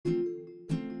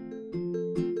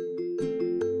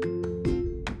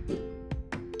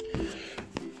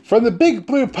From the Big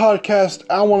Blue Podcast,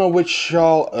 I want to wish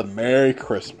y'all a Merry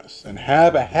Christmas and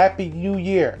have a Happy New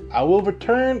Year. I will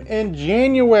return in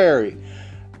January.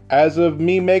 As of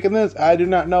me making this, I do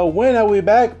not know when I will be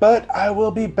back, but I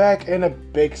will be back in a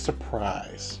big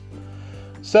surprise.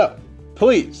 So,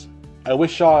 please, I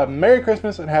wish y'all a Merry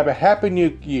Christmas and have a Happy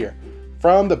New Year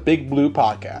from the Big Blue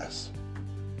Podcast.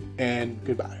 And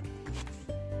goodbye.